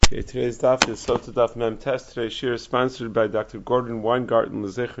Okay, today's daf is Sotah daf mem test. Today's shir is sponsored by Dr. Gordon Weingarten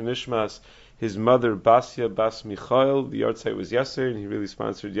Lezecher Nishmas. His mother Basia Bas Michael. The yard site was yesterday, and he really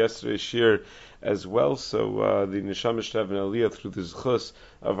sponsored yesterday's shir as well. So the neshama should have an aliyah through the zchus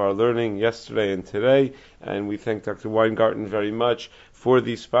of our learning yesterday and today. And we thank Dr. Weingarten very much for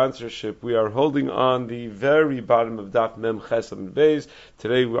the sponsorship. We are holding on the very bottom of daf mem ches and beis.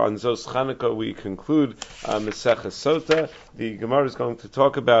 Today on Zos Chanukah we conclude Maseches Sotah. The Gemara is going to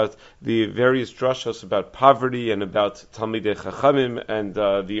talk about the various drashos about poverty and about Talmidei Chachamim and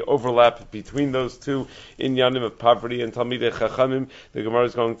the overlap between those two inyanim of poverty and Talmidei Chachamim. The Gemara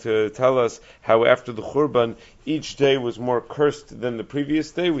is going to tell us how after the Churban each day was more cursed than the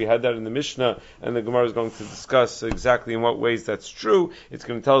previous day. We had that in the Mishnah, and the Gemara is going to discuss exactly in what ways that's true. It's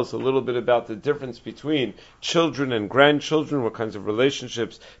going to tell us a little bit about the difference between children and grandchildren, what kinds of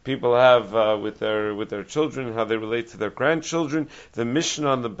relationships people have with their children, and how they relate to their grandchildren. The Mishnah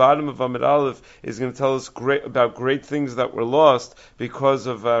on the bottom of Amud Aleph is going to tell us about great things that were lost because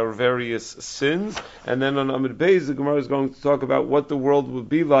of our various sins. And then on Amud Beis, the Gemara is going to talk about what the world will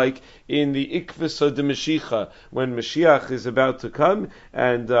be like in the Ikvisa de Mashiach, when Mashiach is about to come,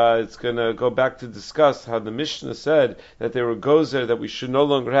 and it's going to go back to discuss how the Mishnah said that there were gozer, that we should no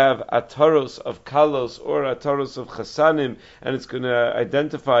longer have ataros of kalos or ataros of chasanim, and it's going to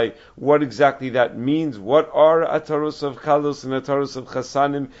identify what exactly that means. What are ataros of kalos and ataros of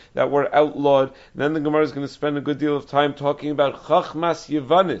chasanim that were outlawed? And then the Gemara is going to spend a good deal of time talking about chachmas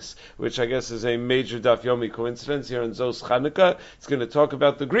yevanis, which I guess is a major daf yomi coincidence here in Zos Chanukah. It's going to talk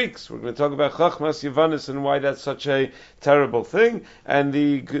about the Greeks. We're going to talk about chachmas yevanis and why that's such a terrible thing. And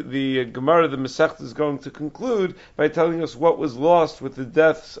the Gemara, the Masechta, is going to conclude by telling us what was lost with the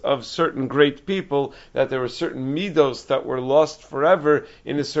deaths of certain great people, that there were certain midos that were lost forever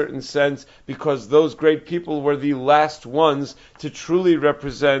in a certain sense, because those great people were the last ones to truly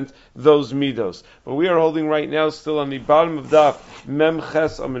represent those midos. But we are holding right now still on the bottom of daf Mem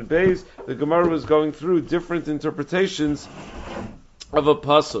Ches Amud Beis. The Gemara was going through different interpretations of a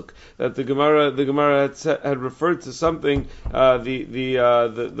pasuk, that the Gemara had referred to something.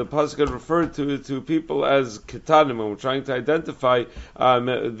 The pasuk had referred to people as ketanim, and we're trying to identify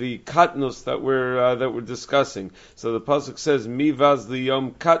the katnos that we're discussing. So the pasuk says mi vaz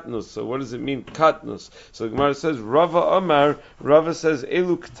liyom katnos. So what does it mean katnos? So the Gemara says Rava Amar. Rava says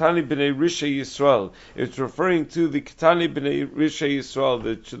elu ketani b'nei risha Yisrael. It's referring to the ketani b'nei risha Yisrael,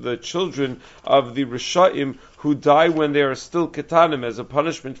 the children of the rishaim who die when they are still ketanim, as a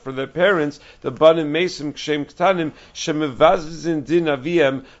punishment for their parents. The banim mesim kshem ketanim shemevazvizin din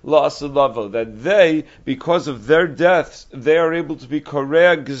aviem la'asalavo, that they, because of their deaths, they are able to be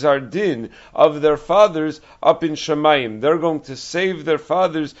korea gzar din of their fathers up in Shemayim. They're going to save their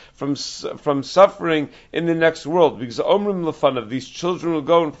fathers from suffering in the next world, because omrim lefanav, these children will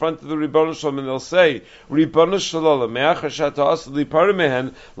go in front of the Ribono Shalom and they'll say, Ribono Shalom me'achar shata asad li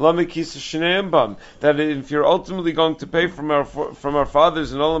paramehen lamekisa shneim bam, that if you're ultimately going to pay from our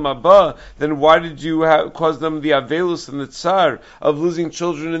fathers in Olam Haba, then why did you cause them the avelus and the tsar of losing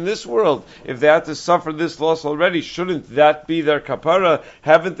children in this world? If they had to suffer this loss already, shouldn't that be their kapara?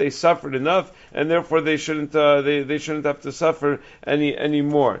 Haven't they suffered enough? And therefore they shouldn't have to suffer any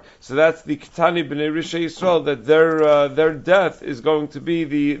more. So that's the Ketani B'nei Risha Yisrael, that their death is going to be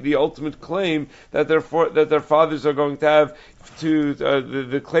the ultimate claim that their fathers are going to have, to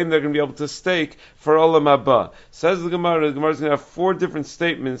the claim they're going to be able to stake for Olam Haba. Says the Gemara is going to have four different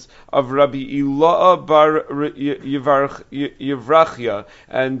statements of Rabbi Ila'a bar Yevrachia,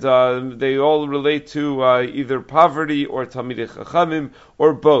 and they all relate to either poverty or Talmidei Chachamim,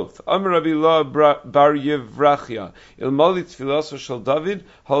 or both. Amar Rabbi Ila'a bar Yevrachia, Ilmali Tfilaso Shel David,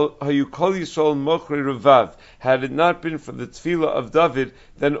 Hayu Kol Yisrael Mochri Revav. Had it not been for the tefillah of David,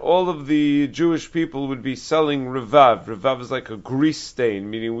 then all of the Jewish people would be selling revav. Revav is like a grease stain,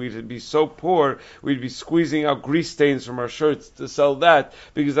 meaning we'd be so poor, we'd be squeezing out grease stains from our shirts to sell that,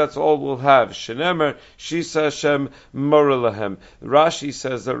 because that's all we'll have. Shenemer, Shisa Hashem, Moralahem. Rashi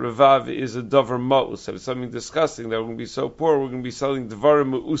says that revav is a davar ma'us, it's something disgusting, that we're going to be so poor, we're going to be selling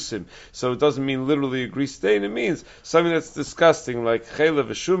dvarim ma'usim. So it doesn't mean literally a grease stain, it means something that's disgusting, like chayla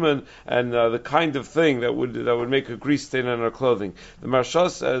v'shuman, and the kind of thing that would make a grease stain on our clothing. The Marsha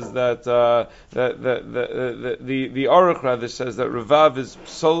says that the Aruch rather says that revav is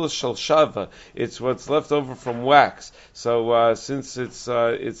psola shel shava. It's what's left over from wax. So since it's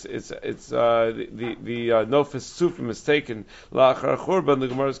the nofes sufim is taken la'achar churban, the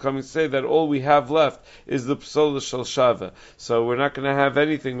Gemara is coming to say that all we have left is the psola shel shava. So we're not going to have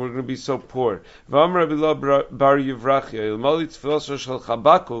anything. We're going to be so poor. V'amar Rabbi Ila'a bar Yevrachia, ilmali tfilas shel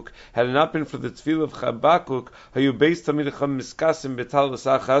Chabakuk, had it not been for the tefillah of Chabakuk, Chabakuk, hayu beis Talmidei Chacham miskasim betalas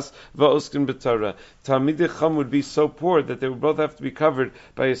achas va'oskin b'Torah. Talmidei Chacham would be so poor that they would both have to be covered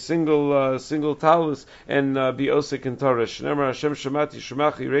by a single talus and be osik in Torah. Shneimar Hashem Shemati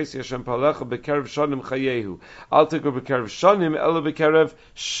Shemachi Reisi Hashem Palecha B'Kerev Shanim Chayehu. Al Tikor B'Kerev Shanim Ela B'Kerev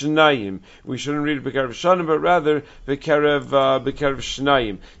Shnayim. We shouldn't read B'Kerev Shanim, but rather B'Kerev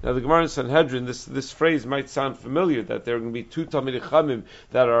Shnayim. Now the Gemara in Sanhedrin, this phrase might sound familiar, that there are going to be two Talmidei Chachamim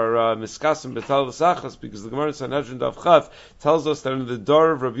that are miskasim b'talas achas, because the Gemara in Sanhedrin Daf Chaf tells us that in the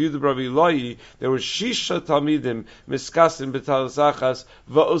door of Rabbi Yehuda Rabbi Eloi there were shisha talmidim miskasim b'talas achas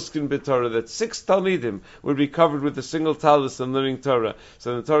va'oskin b'Torah, that 6 talmidim would be covered with a single talus and learning Torah.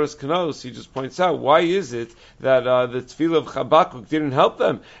 So in the Torah's Kanos, he just points out, why is it that the tefillah of Chabakuk didn't help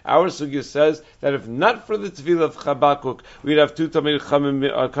them? Our sugya says that if not for the tefillah of Chabakuk, we'd have 2 Talmidei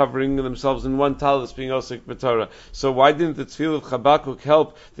Chachamim covering themselves in 1 talus being osik b'Torah. So why didn't the tefillah of Chabakuk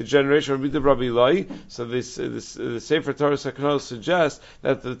help the generation of Rabbi Eloi? So the Sefer Torah Sakanos suggests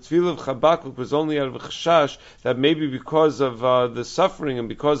that the tefillah of Chabakuk was only out of a chashash that maybe because of the suffering and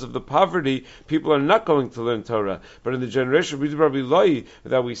because of the poverty, people are not going to learn Torah. But in the generation of Rabbi Eloi,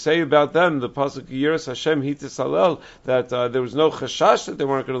 that we say about them, the pasuk Yiras Hashem Hitis Halel, that there was no chashash that they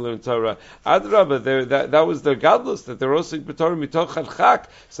weren't going to learn Torah. Adrabah, that was their gadlus, that they're osik b'Torah mitoch chadchak.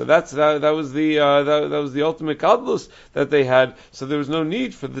 So that was the ultimate gadlus that they had. So there was no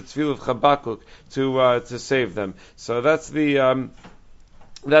need for the tefillah of Chabakuk to save them. So that's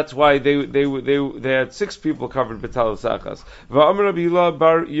why they had 6 people covered b'talas achas. Va'amar Rabbi Yehuda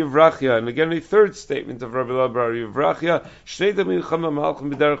bar Yevrachia, and again a third statement of Rabbi Yehuda bar Yevrachia: Shnei Talmidei Chachamim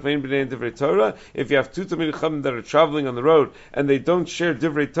malchim b'derech ve'in b'nei divrei Torah. If you have 2 Talmidei Chachamim that are traveling on the road and they don't share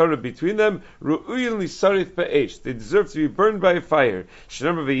divrei Torah between them, ru'uyin lisarif ba'esh, they deserve to be burned by a fire.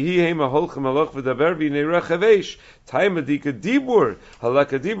 Shneimar v'yihi heim aholchem haloch v'daber v'nei rechav eish. Taimadika dibur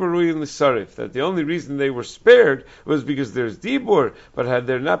halaka dibur ru'uyin lisarif. That the only reason they were spared was because there's dibur, but had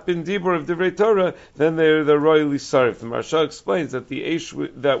there not been dibur of divrei Torah, then they're royally sarif. The Maharsha explains that the eish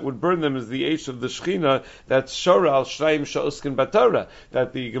that would burn them is the eish of the Shechina, that's shora al shnayim sha'oskin b'Torah.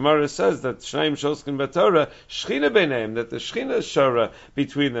 That the Gemara says that shnayim sha'oskin b'Torah Shechina b'neim, that the Shechina is shora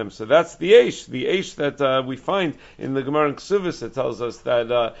between them. So that's the eish that we find in the Gemara in Ksuvos. It tells us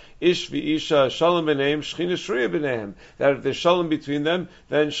that ish v'isha shalom b'neim Shechina shruya b'neim. That if there's shalom between them,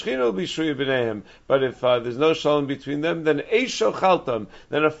 then Shechina will be shruya b'neim. But if there's no shalom between them, then eish shochaltam,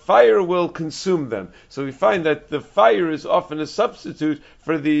 then a fire will consume them. So we find that the fire is often a substitute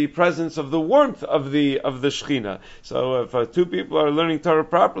for the presence of the warmth of the Shechina. So if 2 people are learning Torah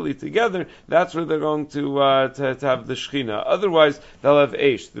properly together, that's where they're going to have the Shechina. Otherwise, they'll have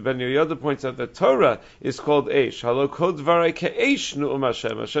Eish. The Ben Yehoyada points out that Torah is called Eish. Halo kod dvarai ke'eish nu'um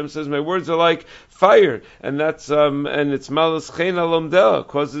Hashem. Hashem says, my words are like fire, and that's and it's malas chen alomdeh,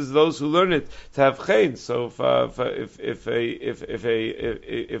 causes those who learn it to have chen. So if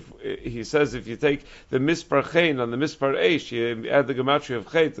he says, if you take the mispar chen on the mispar eish, you add the gematria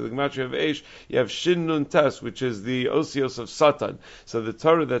of chen to the gematria of eish, you have shin nun tes, which is the osios of Satan. So the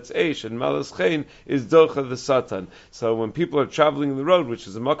Torah that's eish and malas chen is docha the Satan. So when people are traveling the road, which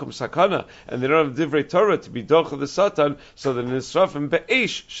is a makom sakana, and they don't have divrei Torah to be docha the Satan, so the nisrafim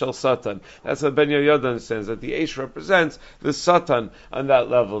be'eish shel Satan. That's what Ben Yehoyada understands, that the eish represents the Satan on that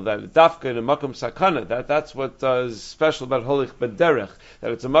level, that dafka in a makom sakana, that's what is special about holich b'derech,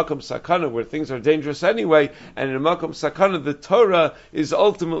 that it's a makom sakana where things are dangerous anyway, and in a makom sakana the Torah is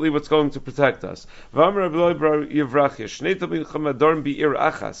ultimately what's going to protect us. That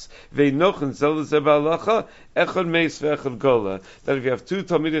if you have 2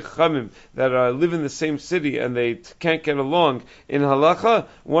 Talmidei Chachamim that live in the same city and they can't get along in halacha,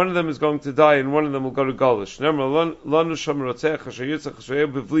 one of them is going to die and one of them will go to Golish.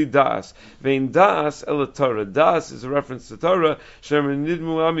 Das is a reference to Torah. So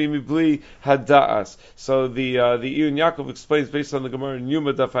the Iyun Yaakov explains, based on the Gemara in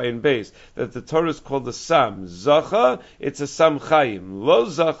Yuma Daf Ayin Beis, that the Torah is called a Sam. Zacha, it's a Sam Chaim. Lo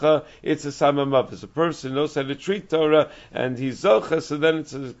Zacha, it's a Sam Amav. As a person knows how to treat Torah and he's Zacha, so then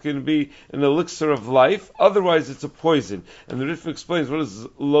it's going to be an elixir of life. Otherwise, it's a poison. And the Rif explains, what does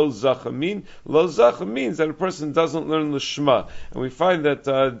Lo Zacha mean? Lo Zacha means that a person doesn't learn the Shema. And we find that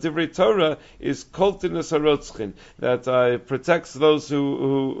Divrei Torah is koltinus harotzchin, that protects those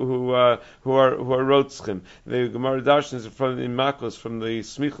who are rotzchim. The Gemara Darshan is from in Makos, from the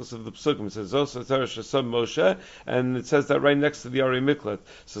Smichos of the Psukim. It says Zos Torah Shasam Moshe, and it says that right next to the Ari Miklat.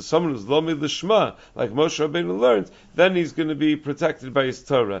 So someone who's Lomi Lishma, like Moshe Rabbeinu learned, then he's going to be protected by his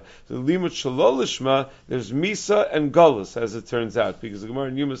Torah. The limud shalol lishma, there's misa and galus, as it turns out, because the Gemara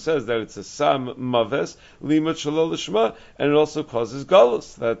in Yuma says that it's a sam maves limud shalol lishma, and it also causes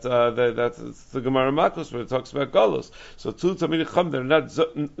galus. That's the Gemara Makos where it talks about galus. So two Talmidei Chacham, they're not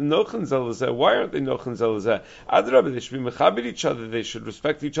nochen zelazeh. Why aren't they nochen zelazeh? Adrabah, they should be mechabed each other. They should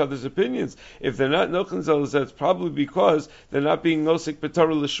respect each other's opinions. If they're not nochen zelazeh, it's probably because they're not being nosik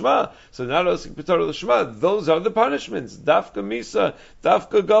b'torah lishma. So not nosik b'torah lishma. Those are the punishments. Dafka misa,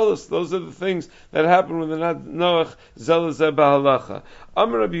 dafka galus. Those are the things that happen when they're not noach zelazeh b'halacha.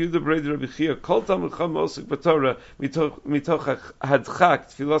 Amar Rabbi Yehuda Brei Rabbi Chia, Kol Talmid Chacham Osik b'Torah mitoch hadchak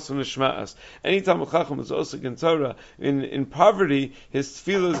tfilas u'nishma'as. Any Talmid Chacham is osik in Torah in poverty, his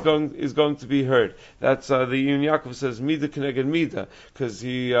tefillah is going to be heard. That's the Yun Yaakov says Mida Keneged Mida, because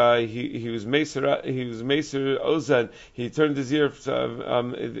he was Meser Ozen. He turned his ear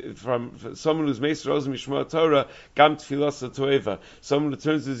from someone who's Meser Ozen Mishma Torah Gam tfilas toeva. Someone who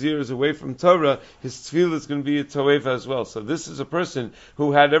turns his ears away from Torah, his tefillah is going to be a toeva as well. So this is a person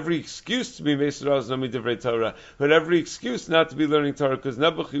who had every excuse to be Meser Ozen Midivrei Torah, who had every excuse not to be learning Torah, because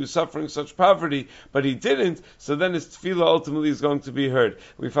Nebuch, he was suffering such poverty, but he didn't. So then his tefillah ultimately is going to be heard.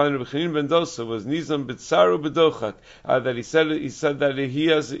 We find Rabbi Chanin ben Dosa was Nizam B'tsaru B'dochak, that he said that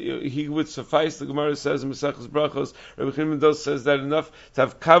he would suffice. The Gemara says in Maseches Brachos, Rabbi Chanin ben Dosa says that enough to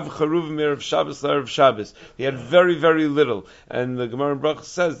have kav charuvim erev Shabbos l'erev Shabbos. He had very, very little, and the Gemara in Brachos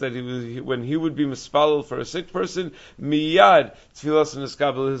says that when he would be mispalel for a sick person, miyad tefillah and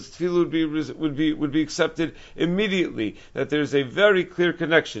eskabel, his tefillah would be accepted immediately. That there's a very clear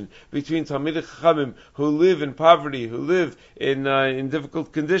connection between Talmidei Chachamim who live in poverty, who live in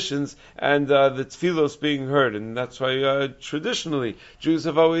difficult conditions, and the tefillos being heard. And that's why traditionally Jews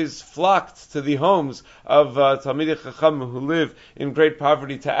have always flocked to the homes of Talmidei Chachamim who live in great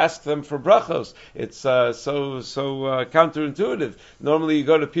poverty to ask them for brachos. It's so counterintuitive. Normally you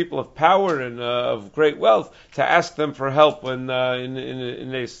go to people of power and of great wealth to ask them for help when in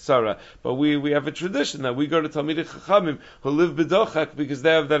a tzara. But we have a tradition that we go to Talmidei Chachamim who live b'dochak because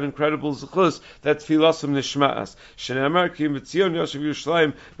they have that incredible zechus, that tefillasum nishma'as. Shneimar ki mitzion yoshev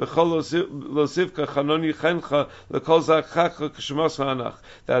Yerushalayim b'chol lo sivka chanon yichencha lekol zachacha k'shemos ha'anach.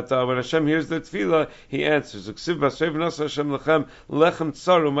 That when Hashem hears the tefillah, He answers. Uksiv b'asrev nasa Hashem lechem lechem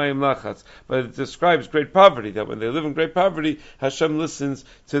tzaru mayim lachatz. But it describes great poverty, that when they live in great poverty, Hashem listens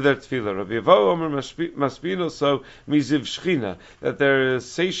to their tefillah. Rabbi Yevahu Omer maspino so miziv shchina, that they're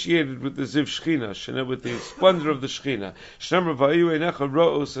satiated with the ziv shchina, with the splendor of the shchina. Shneimar v'ayu einecha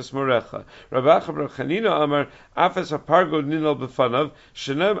ro'os esmorecha. Rabbi Acha bar Chanina Amar afes hapargo ninal b'fanav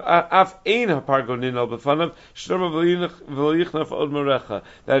shenem af ein hapargo ninal b'fanav shneimar v'yichnaf od morecha.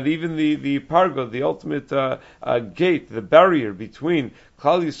 That even the pargo, the ultimate gate, the barrier between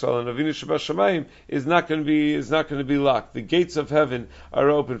Klal Yisrael and Avinu Shebashamayim is not going to be locked. The gates of heaven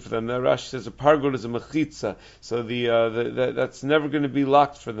are open for them. Now Rashi says a pargod is a mechitza, so that's never going to be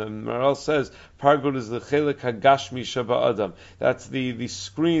locked for them. Maral says pargod is the chelik hagashmi sheba adam. That's the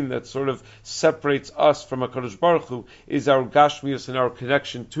screen that sort of separates us from HaKadosh Baruch Hu, is our gashmius and our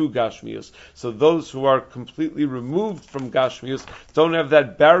connection to gashmius. So those who are completely removed from gashmius don't have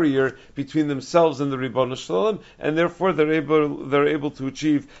that barrier between themselves and the Ribono Shel Olam, and therefore they're able to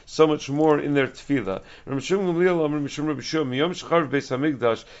achieve so much more in their tefillah.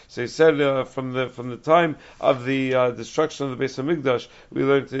 So he said from the time of the destruction of the Beis Hamikdash, we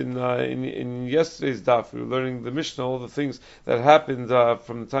learned in yesterday's daf, we were learning the Mishnah, all the things that happened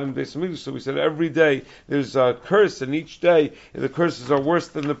from the time of the Beis Hamikdash. So we said every day there's a curse, and each day the curses are worse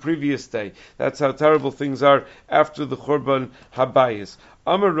than the previous day. That's how terrible things are after the Churban Habayis.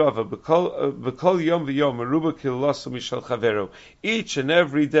 Amar Rava, b'kol yom v'yom, aruba kilasu mishal chavero. Each and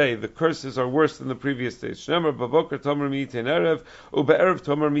every day, the curses are worse than the previous days. Shneimar b'boker tomer mi'itein erev, u'be'erev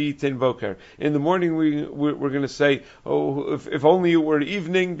tomer mi'itein boker. In the morning, we're going to say, oh, if only it were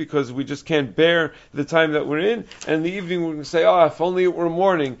evening, because we just can't bear the time that we're in. And in the evening, we're going to say, oh, if only it were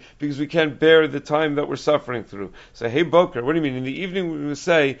morning, because we can't bear the time that we're suffering through. So, hey, boker, what do you mean? In the evening, we're going to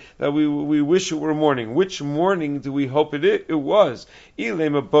say that we wish it were morning. Which morning do we hope it was? If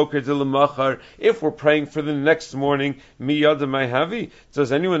we're praying for the next morning,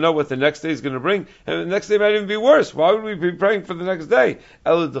 does anyone know what the next day is going to bring? And the next day might even be worse. Why would we be praying for the next day?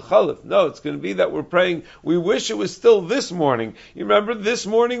 No, it's going to be that we're praying, we wish it was still this morning. You remember this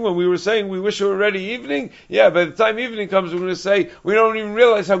morning when we were saying we wish it were already evening? Yeah, by the time evening comes, we're going to say we don't even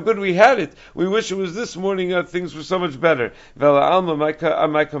realize how good we had it. We wish it was this morning, things were so much better. So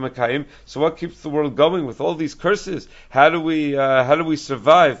what keeps the world going with all these curses? How do we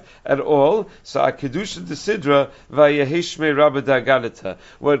survive at all. So Kedusha de Sidra vayeheshme Rabba Dagadata.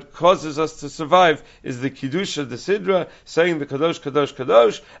 What causes us to survive is the Kedusha de Sidra, saying the Kadosh, Kadosh,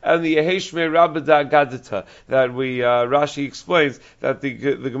 Kadosh, and the Yeheshme Rabba Dagadata. That Rashi explains that the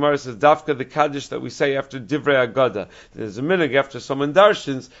Gemara says Dafka the Kaddish that we say after Divrei Agada. There's a minhag after someone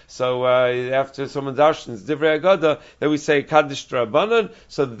darshins, so after someone darshins Divrei Agada, that we say Kaddish Drabanan.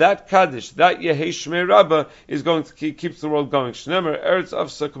 So that Kaddish, that Yeheshme Rabba, is going to keeps the world going. Shnemer Eretz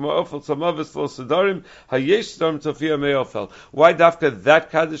Afsa Kama Ofel Tzamavis Lo Sedarim Hayesh Storm Tofia Meofel. Why Dafka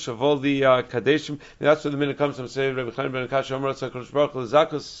that Kaddish of all the Kaddishim? That's where the minhag comes from. Say Rabbi Chaim ben Akasha Amar Tzakadosh Baruch Hu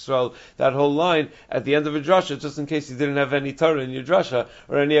Zakos Yisrael. That whole line at the end of a drasha, just in case you didn't have any Torah in your drasha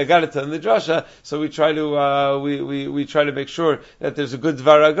or any Agadata in the drasha. So we try to we try to make sure that there's a good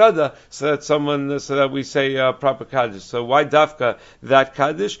Dvar Agada, so that we say proper Kaddish. So why Dafka that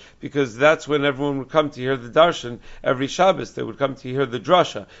Kaddish? Because that's when everyone would come to hear the darshan every Shabbos. They would come to hear the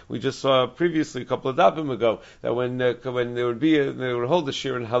drasha. We just saw previously a couple of dapim ago that when they would hold a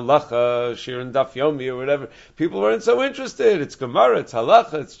shir in halacha, shir in daf yomi or whatever, people weren't so interested. It's Gemara, it's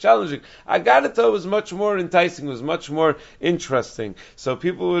halacha, it's challenging. Agadata was much more enticing, was much more interesting. So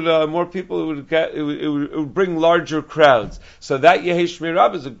more people would get, it would bring larger crowds. So that Yehesh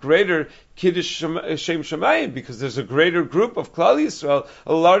Mirab is a greater Kiddush Shem Shemayim, because there's a greater group of Klal Yisrael,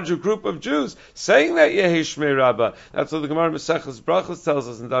 a larger group of Jews, saying that Yehesh Me'Rabba. That's what the Gemara Maseches Brachos tells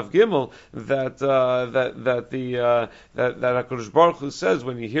us in Daf Gimel, that HaKadosh Baruch Hu says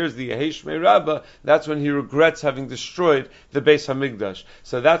when he hears the Yehesh Me'Rabba, that's when he regrets having destroyed the Beis Hamikdash.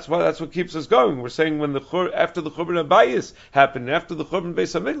 So that's what keeps us going. We're saying after the Churban Abayis happened, after the Churban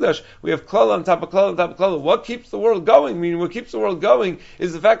Beis Hamikdash, we have Klal on top of Klal on top of Klal. What keeps the world going? Meaning, what keeps the world going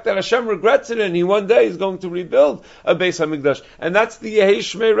is the fact that Hashem regrets it, and he one day is going to rebuild a Beis Hamikdash, and that's the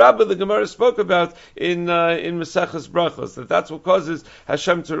Yehesh Me'Rabba the Gemara spoke about in Maseches Brachos. That's what causes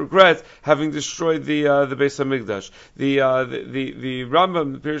Hashem to regret having destroyed the Beis Hamikdash. The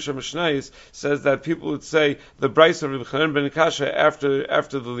Rambam, the Pirush HaMishnayos, says that people would say the Bryce of Rabbi Chanan ben Akasha after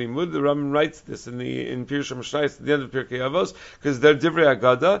the Limud. The Rambam writes this in Pirush HaMishnayos at the end of Pirkei Avos, because they're Divrei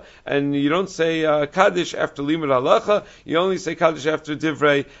Agada, and you don't say Kaddish after Limud Halacha. You only say Kaddish after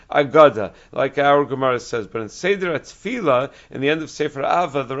Divrei Agada, like our Gemara says. But in Seder Tefillah, in the end of Sefer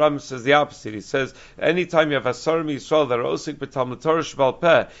Ava, the Rambam says the opposite. He says, anytime you have Asarim Yisrael that are Osik B'Talmud Torah Shebal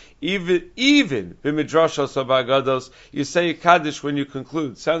Peh, even b'midrashos or b'agados, you say Kaddish when you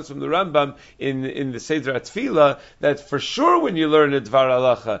conclude. Sounds from the Rambam in the Seder Tefillah that for sure when you learn a Dvar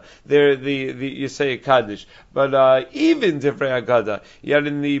Halacha, you say a Kaddish. But even Divrei Agada, yet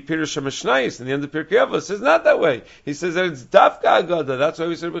in the Pirush HaMishnayos, in the end of Pirkei Avos, it's not that way. He says that it's Dafka Agada. That's why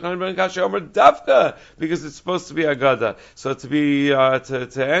we said B'chanan ben Kasha Omer Dafka, because it's supposed to be Agada. So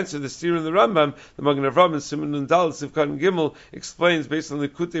to answer the steer in the Rambam, the Magen Avraham and Simon and Dal Sivkat and Gimel explains based on the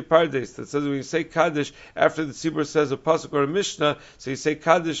Kutei Pardes that says when you say Kaddish after the Tzibur says a pasuk or a Mishnah, so you say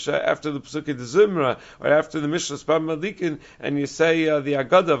Kaddish after the Pesukei de Zimra or after the Mishnah Spam Malikin, and you say the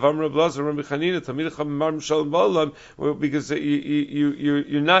Agada of Amr Blazer Rabbi Chanina Tamidacham Mar Shalom Ba'olam, because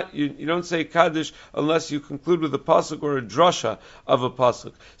you don't say Kaddish unless you conclude with a pasuk or a drasha of a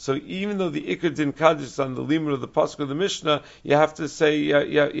pasuk. So even though the Ikar din Kaddish is on the limud of the pasuk of the Mishnah, you have to say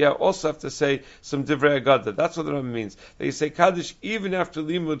you also have to say some Divrei Agada. That's what the Rambam means. That you say Kaddish even after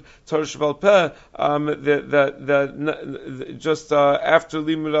limud Torah Shebal Peh, just after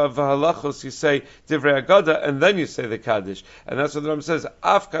limud of halachos you say Divrei Agada, and then you say the Kaddish. And that's what the Rambam says.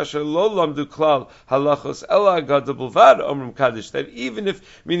 Af kasher lo lamdu klal halachos ela Agada bulvad omrim Kaddish. That even if,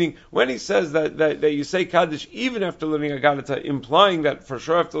 meaning when he says that you say Kaddish even after learning Agadata, implying that for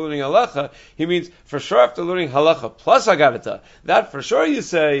sure after learning halacha, he means for sure after learning halacha plus Agadata, that for sure you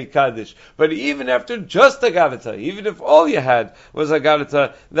say Kaddish. But even after just Agadata, even if all you had was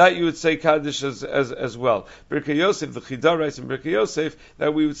Agadata, that you would say Kaddish as well. Birkei Yosef, the Chida writes in Birkei Yosef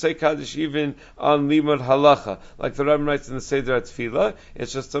that we would say Kaddish even on limud halacha, like the Rambam writes in the Seder Tefillah.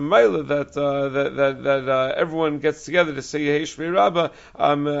 It's just a mila that everyone gets together to say Yehesh Me'Rabba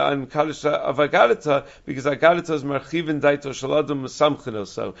on Kaddish of Agadata, because Agadata is marchivin daito shaladum mesamchino,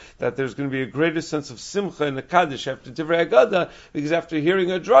 so that there's going to be a greater sense of simcha in the Kaddish after Divrei Agada, because after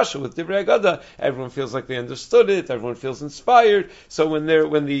hearing a drasha with Divrei Agada, everyone feels like they understood it, everyone feels inspired. So when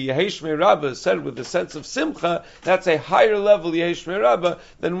the Yehesh Me'Rabba is said with a sense of simcha, that's a higher level Yehesh Me'Rabba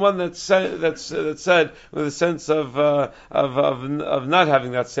than one that's said with a sense of not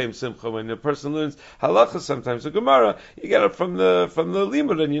having that same simcha. When a person learns halacha, sometimes a Gemara, you get it from the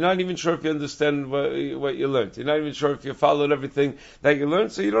limud, and you're not even sure if you understand what you learned. You're not even sure if you followed everything that you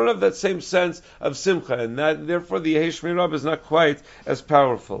learned, so you don't have that same sense of simcha, and that therefore the Yehi Rab is not quite as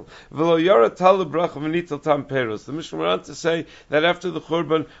powerful. The Mishnah went on to say that after the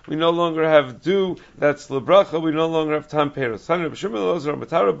Churban, we no longer have dew, that's lebracha, we no longer have tam peros.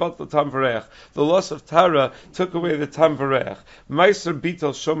 The loss of Tara took away the tam vareach. Meiser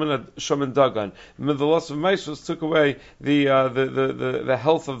bitel shomen dagan. The loss of Meisers took away the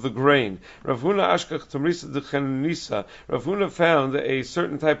health of the grain. Rav Huna ashkach tamrisa dechenisa. Rav Huna found a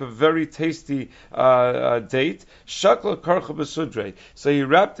certain type of very tasty date. Shakla karcha besudre. So he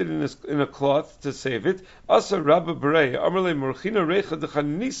wrapped it in a cloth to save it. Asa Rabba Berei Amarle Murchina Recha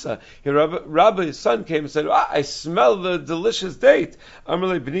dechenisa. Rabba, his son, came and said, I smell the delicious date.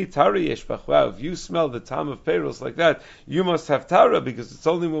 Amarle b'ni tara yeshbach. Wow, if you smell the tam of peros like that, you must have tara, because it's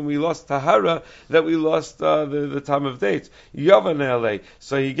only when we lost tahara that we lost the tam of dates. Yavan ele.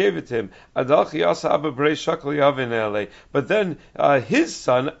 So he gave it to him. Adachi asa Abba Berei shakal yavan ele. But then his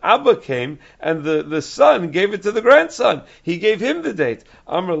son Abba came, and the son gave it to the grandson. He gave him the date.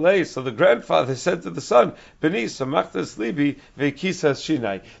 Amarle. So the grandfather said to the son, B'ni samachtas libi ve'kisas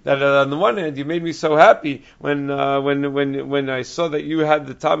shinai. That on the one hand, you made me so happy when I saw that you had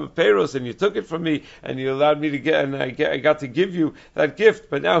the tam of peros and you took it from me and you allowed me to get, and I got to give you that gift.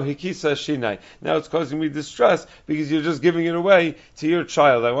 But now hikisa shinai. Now it's causing me distress because you're just giving it away to your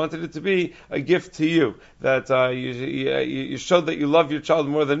child. I wanted it to be a gift to you. That you showed that you love your child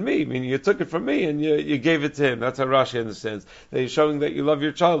more than me. I mean, you took it from me and you gave it to him. That's how Rashi understands. That you're showing that you love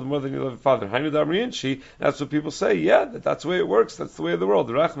your child more than you love your father. That's what people say. Yeah, that's the way it works. That's the way of the world.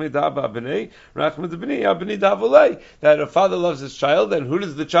 That a father loves his child, and who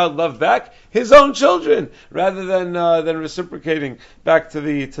does the child love back? His own children, rather than reciprocating back to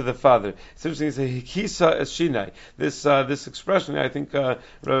the father. It's interesting. It's a hikisa es shinai. This expression, I think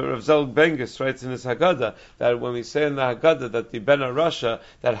Rav Zelig Bengus writes in his Haggadah that when we say in the Haggadah that the Ben Arasha,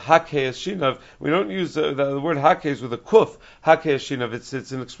 that hake es shinav, we don't use the word hake is with a kuf. Hake es shinav.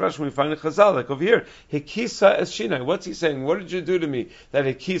 It's an expression we find in Chazal, like over here. Hikisa es shinai. What's he saying? What did you do to me? That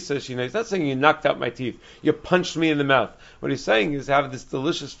hikisa es shinai. He's not saying you knocked out my teeth. You punched me in the mouth. What he's saying is have this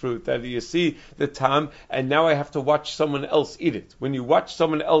delicious fruit that you see the tam, and now I have to watch someone else eat it. When you watch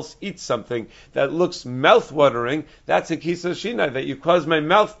someone else eat something that looks mouth-watering, that's hikisa es shinai, that you cause my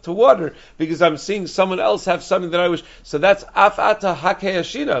mouth to water because I'm seeing someone else have something that I wish. So that's afata hake es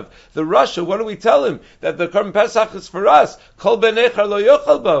shinav. The Russia, what do we tell him? That the Korban Pesach is for us. Kol benechar lo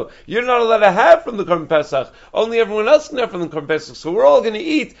yochal bo. You're not allowed to have from the Korban Pesach. Only everyone else can have from the Korban Pesach. So we're all going to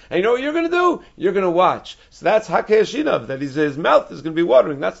eat. And you know what you're going to do? You're going to watch. So that's hake es shinav. That his mouth is going to be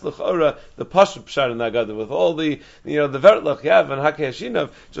watering. That's the chora, the pashup pshat in the Haggadah with all the vertlach you have and hake es shinav.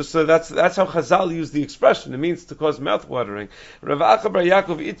 Just so that's how Chazal use the expression. It means to cause mouth watering. Rav Acha bar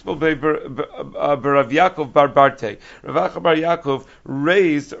Yaakov itbol Rav Yaakov bar Barte. Rav Acha bar Yaakov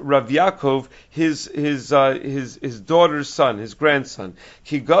raised Rav Yaakov his daughter's son, his grandson.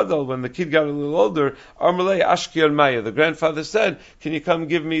 Ki gadol, when the kid got a little older, Armalei Ashki al Maya. The grandfather said, "Can you come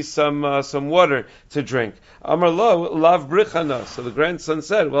give me some water to drink?" Amar lo lav brichana. So the grandson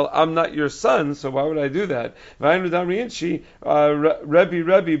said, "Well, I'm not your son, so why would I do that?" Vaynu damriinchi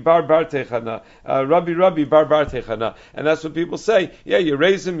Rabbi bar Bartechana. Rabbi bar Bartechana. And that's what people say. Yeah, you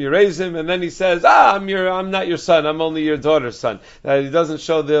raise him, and then he says, I'm not your son, I'm only your daughter's son. That he doesn't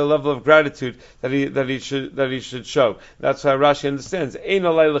show the level of gratitude that he should show. That's how Rashi understands. Ein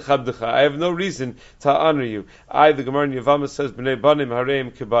alay lechabdecha. I have no reason to honor you. The Gemara in Yavama says, B'nei banim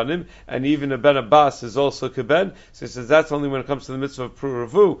hareim kebanim, and even a ben abbas is also keben. So he says that's only when it comes to the mitzvah of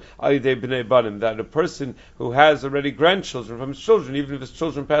pruravu, alidei b'nei banim, that a person who has already grandchildren from his children, even if his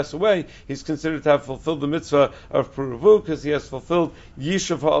children pass away, he's considered to have fulfilled the mitzvah of pruravu because he has fulfilled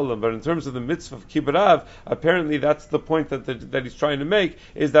yishuv ha'olam. But in terms of the mitzvah of kibbutz, apparently that's the point that he's trying to make,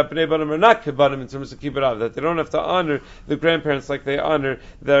 is that b'nei banim are not kibbanim in terms of kibbutz, that they don't have to honor the grandparents like they honor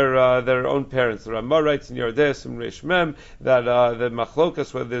their own parents. The Ramah writes in Yordes and Reish Mem that the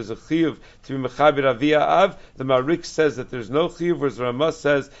machlokas, whether there's a chiyuv to be mechabed avia av, the Marik says that there's no chiyuv, whereas the Ramah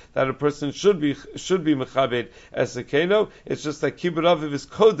says that a person should be mechabed as zakeno. It's just that kibbutz aviv is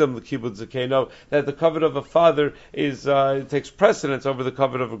kodem l'kibbutz zakeno, that the covet of a father takes precedence over the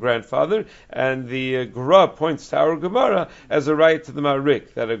covet of a grandfather, and the Gra points to our Gemara as a right to the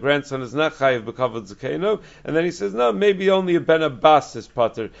Marik, that a grandson is not chayiv b'kavod zakeno, and then he says, no, maybe only a ben abbas is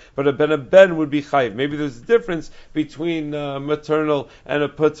pater, but a ben would be chayiv. Maybe there's a difference between maternal and a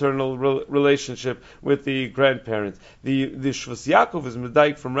paternal relationship with the grandparents. The Shvus Yaakov is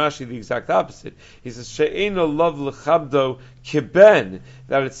medayik from Rashi the exact opposite. He says, she'eino love lechabdo kiben,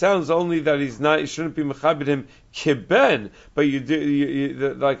 that it sounds only that he shouldn't be mechabed him kiben, but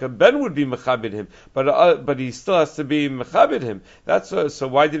like a ben would be mechabed him, but he still has to be mechabed him. That's so.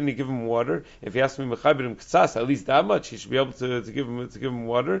 Why didn't he give him water? If he has to be mechabed him ktsas, at least that much, he should be able to give him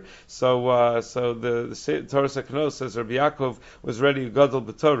water. So the Torah Sekanos says Rabbi Yaakov was ready gadol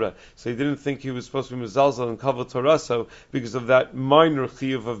b'Torah, so he didn't think he was supposed to be mezalzel and kavod Torah, so because of that minor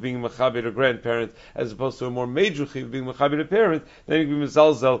chiyuv of being mechabed a grandparent, as opposed to a more major chiyuv of being mechabed a parent, then he could be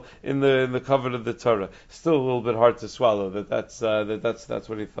mezalzel in the kavod of the Torah. Still a little bit hard to swallow that's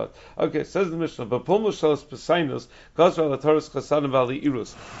what he thought. Okay, says the Mishnah, but pulmo shalos pesainos gazra lataros chasanim v'ali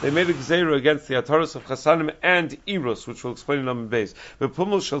irus. They made a gzeira against the ataros of chasanim and irus, which we'll explain in Amud Beis. But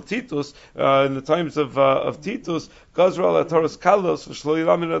pulmo shel titus in the times of Titus gazra lataros kalos v'shlo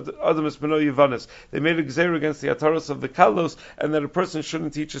yilamin adamis beno yivanis. They made a gzeira against the ataros of the kalos, and that a person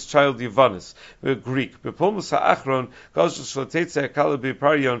shouldn't teach his child yivanis, Greek. But pulmo sa'achron gazra shlotetze akala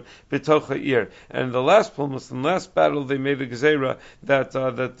b'paryon b'tocha ir. And the last pulmos, in the last battle, they made a gzeira that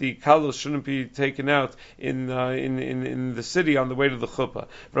the kalos shouldn't be taken out in the city on the way to the chuppah.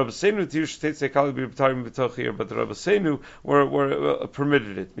 But the Rabbi Seinu were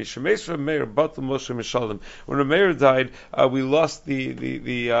permitted it. When a mayor died, we lost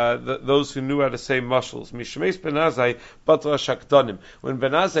the those who knew how to say mushals. When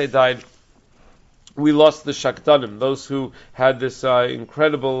Ben Azai died, we lost the shakdanim, those who had this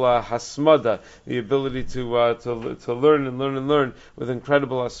incredible hasmada, the ability to learn and learn and learn with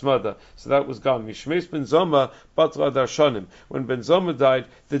incredible hasmada. So that was gone. Mishmeis ben Zoma batla darshanim. When Ben Zoma died,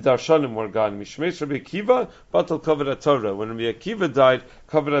 the darshanim were gone. Mishmeis Rabbi Akiva batal kavod Torah. When Rabbi Akiva died,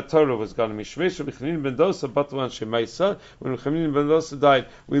 kavod Torah was gone. Mishmeis Rabbi Chanin ben Dosa batal anshe Maisa. When Chanin ben Dosa died,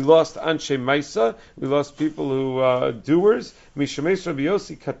 we lost anshe Maisa. We lost people who doers. Mishmeis Rabbi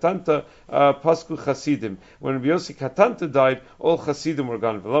Yossi katanta pasku Chasidim. When Rabbi Yossi Katanta died, all Chasidim were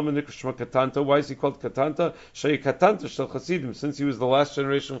gone. Katanta. Why is he called Katanta? Shei Katanta Shel Chasidim. Since he was the last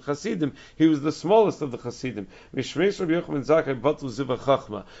generation of Chasidim, he was the smallest of the Chasidim. Mishmeis Rabbi Yochanan Zakkai Batlu Ziva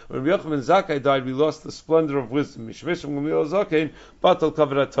Chachma. When Rabbi Yochanan Zakkai died, we lost the splendor of wisdom. Mishmeis Rabbi Gamliel Zakein Batal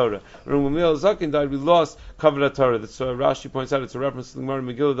Kavod Torah. When Rabbi Gamliel Zakein died, we lost Kavod Torah. That's Rashi points out. It's a reference to the Gemara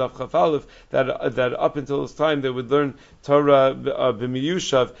Megillah Daf Chaf Aleph that up until this time they would learn Torah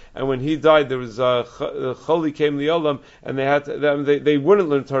b'miyushav, and when he died, there was Choli came liolam, and they wouldn't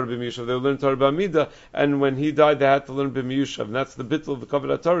learn Torah b'miyushav, they would learn Torah b'amida, and when he died, they had to learn b'miyushav, and that's the bittul of the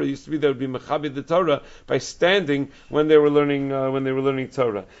Kavod Torah. It used to be they would be mechabed the Torah by standing when they were learning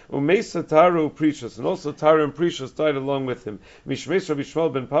Torah. Umeisa Taru Precious, and also Taru and Precious died along with him. Mishmeis Rabbi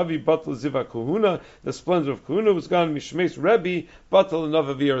Shmuel ben Pavi batal ziva Kahuna, the splendor of Kahuna was gone. Mishmeis Rebbe batal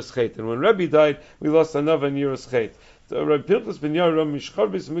anava v'yeros chet, and when Rebbe died, we lost anava and yeros chet. Rabbi Pinchas ben Yaram Mishchar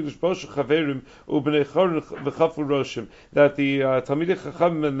Beis Hamikdash Boshe Chaverim Ubnei Chorin V'Chafu Roshim, that the Talmidei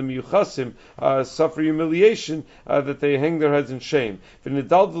Chachamim and the Miyuchasim suffer humiliation, that they hang their heads in shame.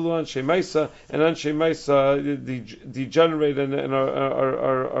 V'nedaldalu Anshe Maisa, and Anshe Maisa degenerate and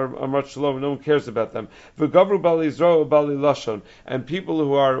are much lower. No one cares about them. V'Gavru Bali Yisrael Bali Lashon, and people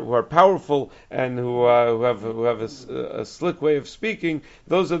who are powerful and who have a slick way of speaking,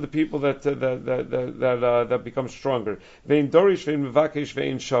 those are the people that become stronger. Vein dorish, vein mevakesh,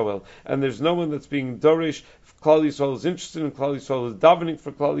 vein shoel, and there's no one that's being dorish. Klal Yisrael is interested in Klal Yisrael, is davening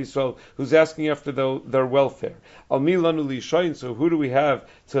for Klal Yisrael, who's asking after their welfare. Al mi lanu lishayin. So who do we have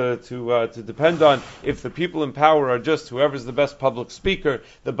to depend on if the people in power are just whoever's the best public speaker,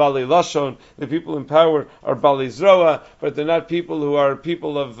 the Bali Lashon? The people in power are Bali Zroa, but they're not people who are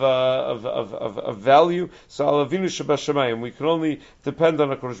people of value. So al avinu shabashamayim, we can only depend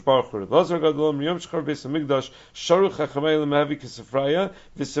on HaKadosh Baruch Hu. Lazar gadol miyom shchar beis hamikdash sharu chachamei lemehavi kesefraya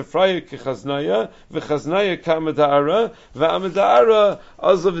v'sefraya kechaznaya v'chaznaya Amadara, V'Amadara,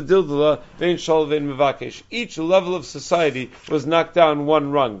 Azav Dildala, Vein Shal, Vein Mevakesh. Each level of society was knocked down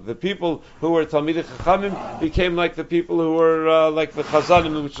one rung. The people who were Talmidei Chachamim became like the people who were like the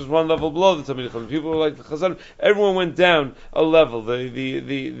Chazanim, which was one level below the Talmidei Chachamim. People who were like the Chazanim. Everyone went down a level, to the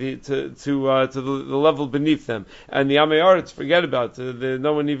level beneath them. And the Amei Aretz, forget about it.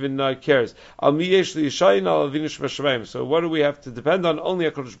 No one even cares. Al Mi Yesh L'Yishayin Al Avinu Shebashamayim. So what do we have to depend on? Only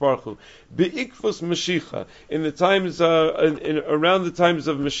HaKadosh Baruch Hu. Be'ikvus Mashiach. In the times, around the times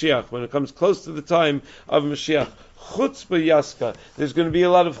of Mashiach, when it comes close to the time of Mashiach, chutzpah yaska. There's going to be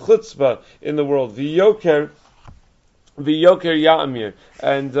a lot of chutzpah in the world. V'yoker V'yoker Ya'amir,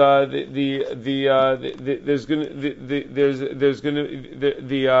 and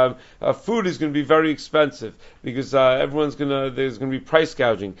food is going to be very expensive because there's going to be price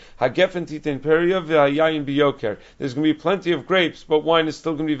gouging. Hagefen titen peria v'hayayin biyoker. There's going to be plenty of grapes, but wine is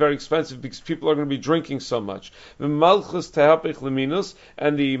still going to be very expensive because people are going to be drinking so much. V'malchus tehapich leminus,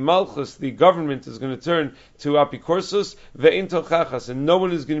 and the malchus, the government, is going to turn to apikorsus ve'in tochachas, and no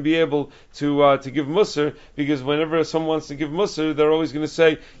one is going to be able to give musar, because whenever someone wants to give musar, they're always going to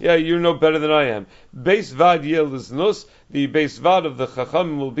say, yeah, you're no better than I am. Beis vad yel is nus. The Beis vad of the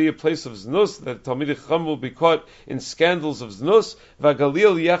Chacham will be a place of znus, that Talmidei Chacham will be caught in scandals of znus.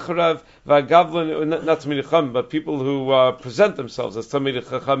 Vagalil yecharav vagavlan, not Talmidei Chacham, but people who present themselves as Talmidei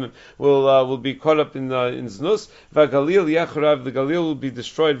Chacham will be caught up in znus. Vagalil yecharav, the Galil will be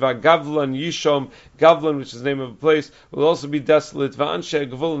destroyed. Vagavlan yishom, Gavlan, which is the name of a place, will also be desolate. Va'anshe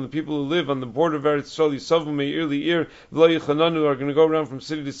gavul, and the people who live on the border of Eretz Yisrael, Yisavum me'ir li'ir, v'lo yichananu, are going to go around from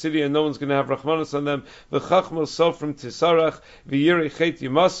city to city, and no one's going to have rachmanos on them. V'chachmal sofrim tisarach, v'yirei chet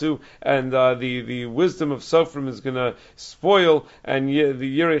yimasu, and the wisdom of sofrim is going to spoil, and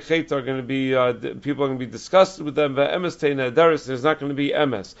the yirei chet are going to be, people are going to be disgusted with them. V'emes teina adaris, there's not going to be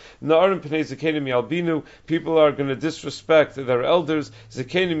emes. Na'arim pnei zekenim yalbinu, people are going to disrespect their elders.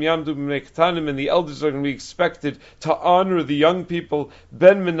 Zekenim yamdu b'nei ketanim, and the elders are going to be expected to honor the young people.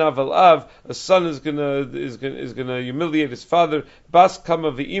 Ben menavel av, a son is going to humiliate his father. Bas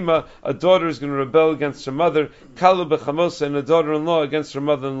kama v'ima, a daughter is going to rebel against her mother. Kala b'chamosa, and a daughter-in-law against her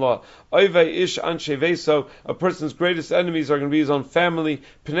mother-in-law. Oivei ish anshe veso, a person's greatest enemies are going to be his own family.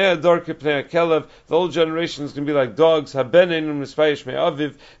 Pnei adorke pnei akelev, the whole generation is going to be like dogs. Haben enum nispayish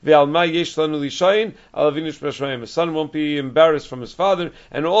me'aviv, ve'al ma yesh lanu lishayin, al avinu shebashamayim. A son won't be embarrassed from his father,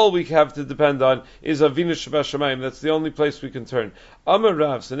 and all we have to depend on is avinu shebashamayim. That's the only place we can turn. Amar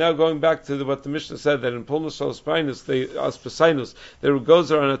Rav. So now going back to what the Mishnah said, that in Pulmus Aspinus, there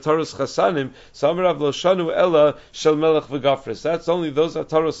goes on a Taurus Chasanim. So Amar Rav lo shanu ella shel melech v'gafris. That's only those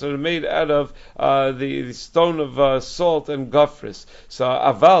ataros that are made out of the stone of salt and gafris. So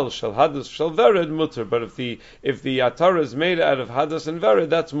aval shel hadas shel vered mutter. But if the atara is made out of hadas and vered,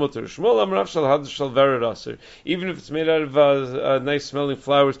 that's mutter. Shmuel Amar Rav shel hadas shel vered aser. Even if it's made out of nice smelling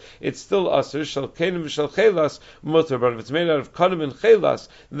flowers, it's still aser. Shel kenim shel chelas mutter. But if it's made out of kanim and chelas,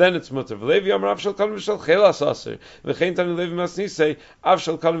 then it's mutter. V'levi Amar Rav shel kanim shel chelas aser. V'chein tani levi masnisei av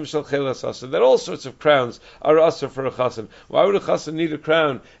shel kanim shel chelas aser. That all sorts of crowns are aser for a chassan. Why would a chassan need a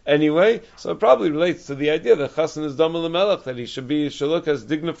crown anyway? So it probably relates to the idea that chassan is dama l'melech, that he should look as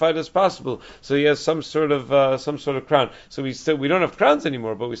dignified as possible. So he has some sort of crown. So we don't have crowns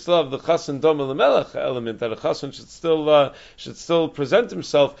anymore, but we still have the chassan dama l'melech element, that a chassan should still present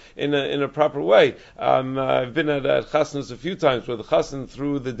himself in a proper way. I've been at chassanas a few times where the chassan,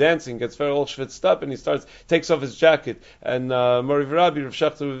 through the dancing, gets very all schwitzed up, and he takes off his jacket, and Mori V'Rabbi, Rav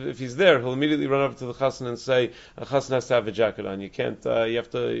Shechter, if he's there, he'll immediately run over to the chassan and say, a chassan has to have a jacket on. You can't, you have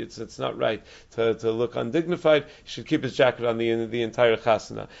to, it's not right to look undignified. He should keep his jacket on the entire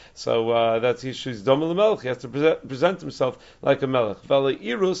chasana. So he's dom l'melech. He has to present himself like a melech. V'ale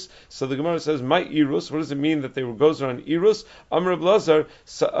irus. So the Gemara says, my irus. What does it mean that they were gozer on irus? Amr Blazar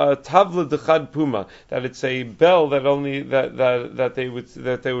tavla dechad puma. That it's a bell that only that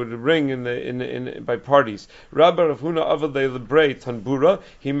they would ring in by parties. Rabbi Rav Huna avadei lebrei tanbura.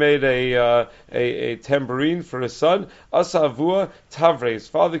 He made a tambourine for his son. Asa avua tavrei. His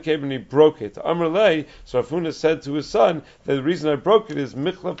father came and he broke it. Amr lei. So Rav Huna said to his son that the reason I broke it is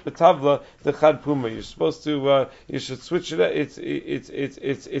michlaf betavla dechad puma. You're supposed to you should switch it.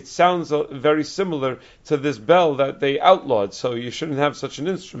 It sounds very similar to this bell that they outlawed. So you shouldn't have such an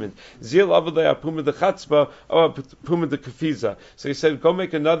instrument. Zil avadei apuma dechatzba or puma de kafiza. So he said, go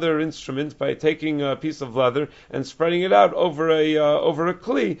make another instrument by taking a piece of leather and spreading it out over a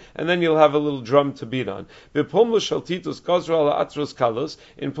kli, and then you'll have a little drum to beat on. In Pulmus Shaltitus,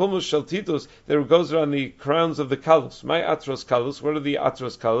 there goes around the crowns of the kalos. My atros kalos. What are the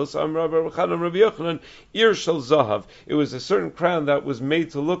atros kalos? Ir shel zahav. It was a certain crown that was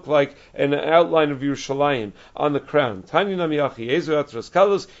made to look like an outline of Yerushalayim on the crown. Tani nam yachi ezu atros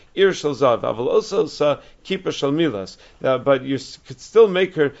kalos ir shel zahav. Aval also sa kipa shel milas. But you could still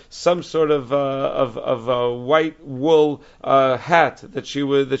make her some sort of white wool hat that she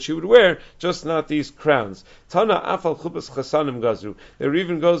would wear, just not these crowns. So V'tana afal chupas chasanim gazru. There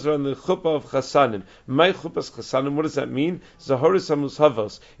even goes around the chuppah of chasanim. My chupas chasanim, what does that mean? Zahoris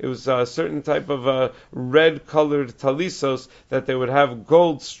hamushavos. It was a certain type of red-colored talisos that they would have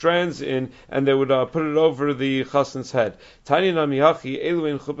gold strands in, and they would put it over the chasan's head. Tani namihachi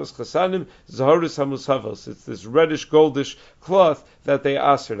eluin chupas chasanim zahoris hamushavos. It's this reddish, goldish cloth that they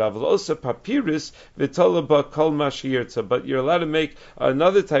asked. Also papyrus v'tolaba kol mashiyirtza. But you're allowed to make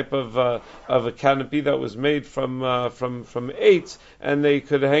another type of a canopy that was made from 8, and they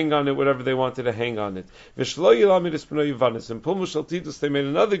could hang on it whatever they wanted to hang on it. V'shlo yilamid espeno Yavanis. In Pulmus Shal Titus they made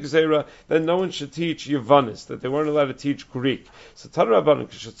another gzeira that no one should teach Yavanis, that they weren't allowed to teach Greek. So Tana Rabbanan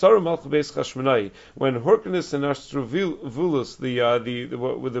Kishatzaru Malchu Beis Chashmonai, when Hyrcanus and Arstrovulus,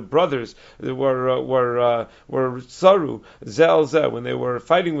 the brothers were tzaru zel zeh, when they were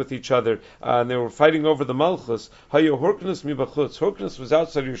fighting with each other, and they were fighting over the Malchus. Hayo Hyrcanus mi bachutz. Hyrcanus was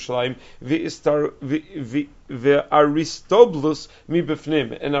outside Yerushalayim. Aristobulus mi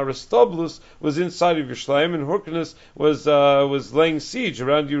b'fnim, and Aristobulus was inside of Yerushalayim, and Hyrcanus was laying siege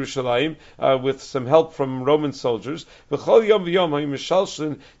around Yerushalayim with some help from Roman soldiers. B'chol yom v'yom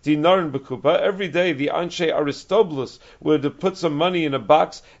ha'yimeshalshin dinarin b'kupa. Every day the Anshe Aristobulus would put some money in a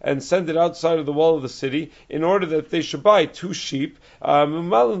box and send it outside of the wall of the city in order that they should buy 2 sheep,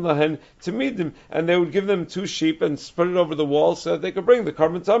 to meet them, and they would give them 2 sheep and spread it over the wall so that they could bring the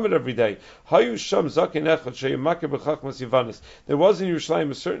Karban Tamid every day. There was in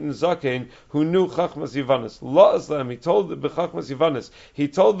Yerushalayim a certain Zaken who knew Chachmas Yivanis. La Aslam, he told B'Chachmas Yivanis, he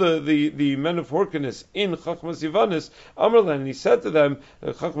told the men of Hyrcanus in Chachmas Yivanis, Amarlan, and he said to them,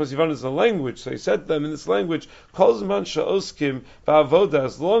 Chachmas Yivanis is a language, so he said to them in this language, Kol Zman Sha'oskim Ba'avoda,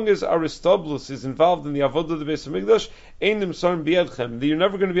 as long as Aristobulus is involved in the Avodah of the Beis HaMikdash, Ein Sarm Biedchem, you're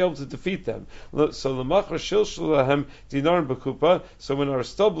never going to be able to defeat them. So L'machar Shilshulahem Dinarim B'Kupa, so when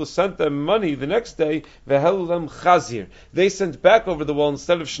Aristobulus sent them money the next day, Vehelulem Chazir, they sent back over the wall,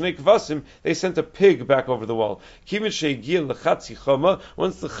 instead of Shnei Kvasim, they sent a pig back over the wall. Once the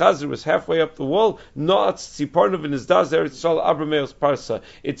Chazir was halfway up the wall, No'atz Tziparnov in his Daz Eretz Yisrael Abrameos Parsa.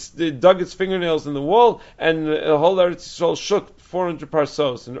 It dug its fingernails in the wall, and the whole Eretz Yisrael shook 400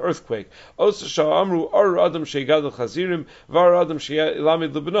 parsos, an earthquake. Cursed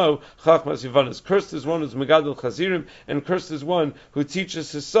is one who's megadol chazirim, and cursed is one who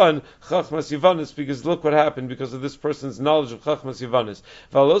teaches his son chachmas yivanis, because look what happened because of this person's knowledge of chachmas yivanis.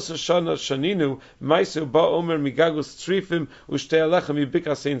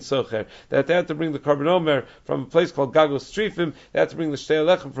 That they had to bring the Karban Omer from a place called Gagos Trifim. They had to bring the Shtei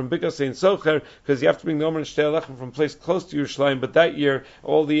Alechem from Bikasein Socher, because you have to bring the Omer and Shtei Alechem from a place close to Yerushalayim. But that year,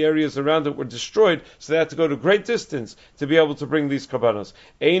 all the areas around it were destroyed, so they had to go to great distance to be able to bring these karbanos.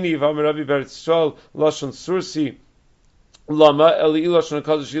 Eini v'amar Rabbi Beretz Yisrael lashon sursi. Lama Eli Lashon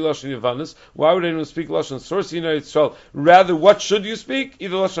Hakadosh Lashon Yavanis. Why would anyone speak Lashon Sursi in Yisrael? Rather, what should you speak?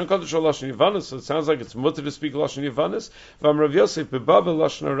 Either Lashon Hakadosh or Lashon Yavanis. So it sounds like it's mutter to speak Lashon Yavanis. Vam Rav Yosef beBavel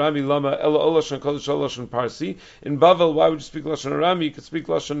Lashon Arami Lama Ela Lashon Hakadosh or Lashon Parsi. In Bavel, why would you speak Lashon Arami? You could speak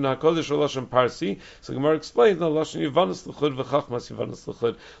Lashon Hakadosh or Lashon Parsi. So Gemara explains, no, Lashon Yavanis l'chud v'chachmas Yavanis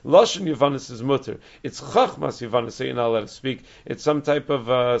l'chud. Lashon Yavanis is mutter. It's chachmas Yavanis that you're not allowed to speak. It's some type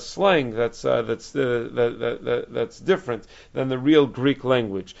of slang that's different than the real Greek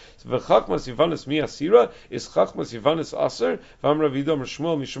language. So v'chachmas Yivanis mi asira is chachmas Yivanis aser. V'amra v'idom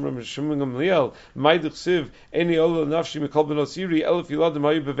Shmuel mishum Gamliel ma'idich siv eni ola nafshi mikol benos Yiri elef yiladim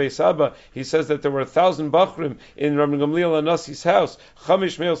hayu b'veis Abba. He says that there were 1,000 bachrim in Rabbi Gamliel Anasi's house.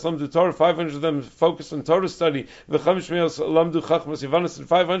 Chamish meos lamdu Torah, 500 of them focused on Torah study. V'chamish meos lamdu chachmas Yivanis, and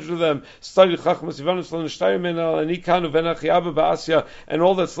 500 of them studied chachmas Yivanis l'nishtayim men al anikanu v'enachi Abba ba'asya, and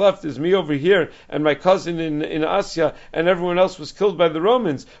all that's left is me over here and my cousin in Asya, and everyone else was killed by the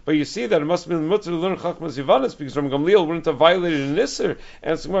Romans. But you see that it must have been mutter to learn Chachmas Yivanis, because Rabbi Gamliel wouldn't have violated an Isser.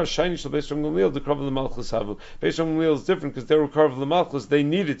 And it's more shiny shal Beis Rabbi Gamliel the Krav L'Malchus Havu. Beis Rabbi Gamliel is different because they were Krav L'Malchus. They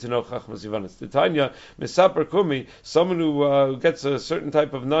needed to know Chachmas Yivanis. The Tanya Misaper Kumi, someone who gets a certain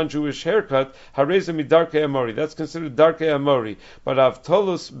type of non-Jewish haircut, Hareza Midarkei Amori. That's considered Darkei Amori. But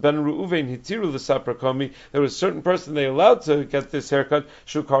Avtolus Ben Ruuvein Hitiru L'Saper Kumi. There was a certain person they allowed to get this haircut,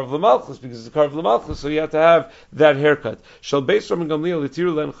 Shu Krav L'Malchus, because it's Krav L'Malchus, so you had to have that haircut. Shal Beis Rabbi Gamliel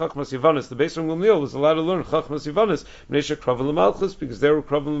Itiru Len Chachmas Yivanis. The Beis Rabbi Gamliel was allowed to learn Chachmas Yivanis Mnesha Krav L'Malchus, because they were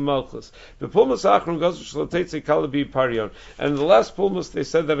Krav L'Malchus. The Pulmus Achron goes to Shlotetze Kala Bi Parion. And in the last Pulmus they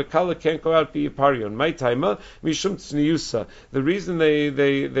said that a Kala can't go out Bi Parion. My Taima Mishum Tzniusa. The reason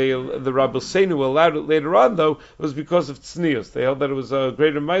the Rabbi Seinu allowed it later on though was because of Tznius. They held that it was a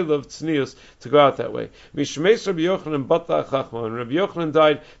greater mile of Tznius to go out that way. Mishmeis Rabbi Yochanan Batla Chachma. When Rabbi Yochanan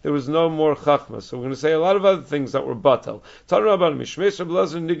died, there was no more Chachma. So we're going to say a lot of other things that were but. batel. Torah Rabban Mishmesh Rabbi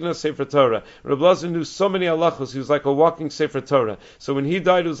Elazar Nigna Sefer Torah. Rabbi Elazar knew so many halachos. He was like a walking Sefer Torah. So when he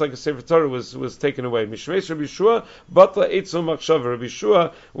died, it was like a Sefer Torah was taken away. Mishmesh Rabbi Shua Batla Eitzo Machshava. Rabbi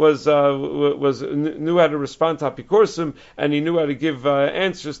Shua knew how to respond to Apikorsim, and he knew how to give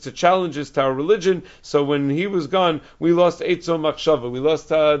answers to challenges to our religion. So when he was gone, we lost Eitzo Machshava. We lost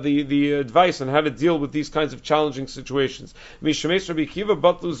the advice on how to deal with these kinds of challenging situations. Mishmesh Rabbi Kiva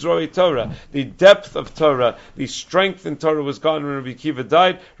Batlu Zroi Torah. The depth of Torah, the strength in Torah was gone when Rabbi Kiva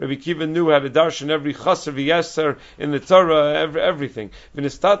died. Rabbi Kiva knew how to darshan every chaser v'yeser in the Torah, everything.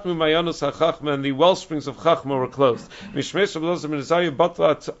 V'nistatmu mayanos ha'chachma, and the well springs of chachma were closed. Mishmesh Rabbi Elazar ben Azariah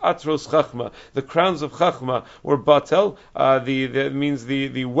batla atros chachma. The crowns of chachma were batel. Means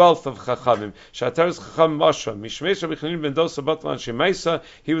the wealth of chachamim. Shataris chacham mashra. Mishmesh Rabbi Chanina ben Dosa batla anshe Maisa.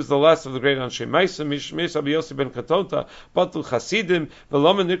 He was the last of the great anshe Maisa. Mishmesh Rabbi Yossi ben Katonta batlu chasidim.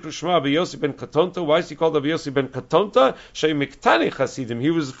 V'lama nikru shma Rabbi Yossi ben Katonta. Why is he called Rabbi Yossi ben Katonta? Shei miktani chasidim.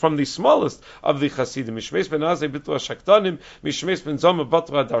 He was from the smallest of the chasidim. Mishmesh ben Azai bitlu hashaktanim. Mishmesh ben Zoma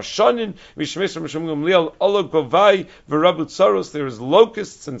batlu hadarshanin. Mishmesh ben Mishum Gamliel olo govai v'rabu tsaros. There is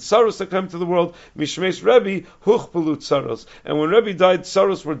locusts and tsaros that come to the world. Mishmesh Rebbe huchpelu tsaros. And when Rebbe died,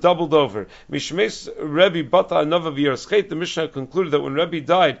 tsaros were doubled over. Mishmesh Rebbe bata anava v'yiraschet. The Mishnah concluded that when Rebbe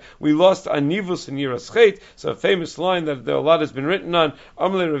died, we lost anivus and yiraschet. So a famous line that a lot has been written on.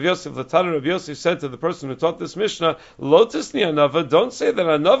 Amalei Rav Yosef Latana. Rav Yosef said to the person who taught this Mishnah, Lotus ni anava, don't say that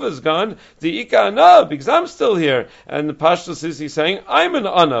anava is gone, the ika anav, because I'm still here. And the Pashtus is he's saying, I'm an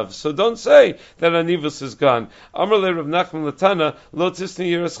anav, so don't say that anivus is gone. Amalei Rav Nachman Latana, Lotus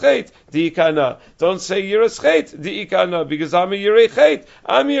ni yiraschet, the ika anav. Don't say yiraschet, the ika anav, because I'm a yirechet.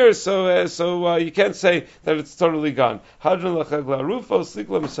 I'm here, so you can't say that it's totally gone. Hadron lachagla rufo,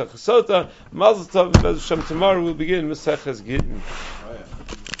 slikla mesech Sotah, mazel tov, tomorrow we'll begin Mesech Gittin.